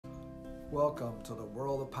Welcome to the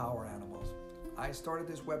world of power animals. I started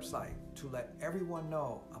this website to let everyone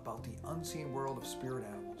know about the unseen world of spirit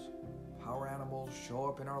animals. Power animals show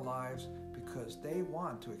up in our lives because they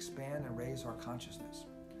want to expand and raise our consciousness.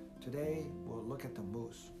 Today, we'll look at the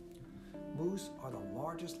moose. Moose are the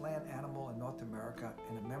largest land animal in North America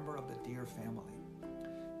and a member of the deer family.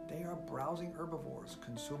 They are browsing herbivores,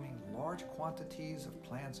 consuming large quantities of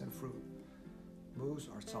plants and fruit. Moose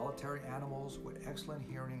are solitary animals with excellent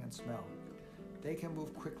hearing and smell. They can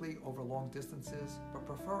move quickly over long distances, but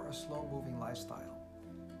prefer a slow-moving lifestyle.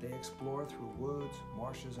 They explore through woods,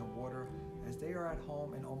 marshes, and water as they are at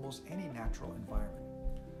home in almost any natural environment.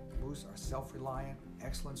 Moose are self-reliant,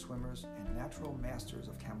 excellent swimmers, and natural masters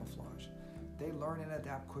of camouflage. They learn and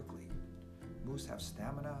adapt quickly. Moose have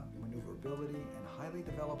stamina, maneuverability, and highly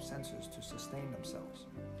developed senses to sustain themselves.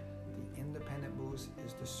 The independent moose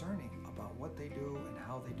is discerning about what they do and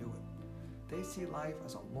how they do it. They see life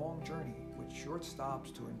as a long journey with short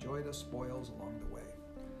stops to enjoy the spoils along the way.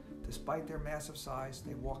 Despite their massive size,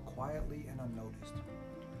 they walk quietly and unnoticed.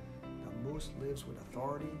 The moose lives with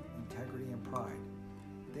authority, integrity, and pride.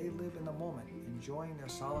 They live in the moment, enjoying their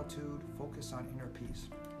solitude, focus on inner peace.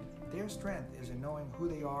 Their strength is in knowing who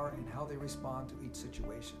they are and how they respond to each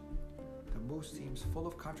situation. The moose seems full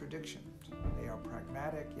of contradictions. They are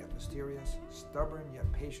pragmatic yet mysterious, stubborn yet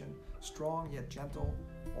patient, strong yet gentle,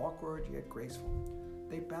 awkward yet graceful.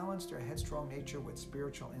 They balance their headstrong nature with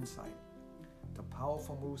spiritual insight. The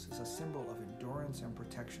powerful moose is a symbol of endurance and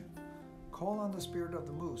protection. Call on the spirit of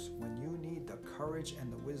the moose when you need the courage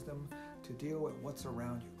and the wisdom to deal with what's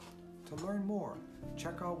around you. To learn more,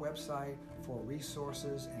 check our website for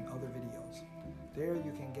resources and other videos. There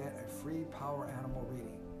you can get a free power animal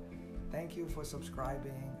reading. Thank you for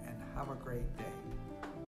subscribing and have a great day.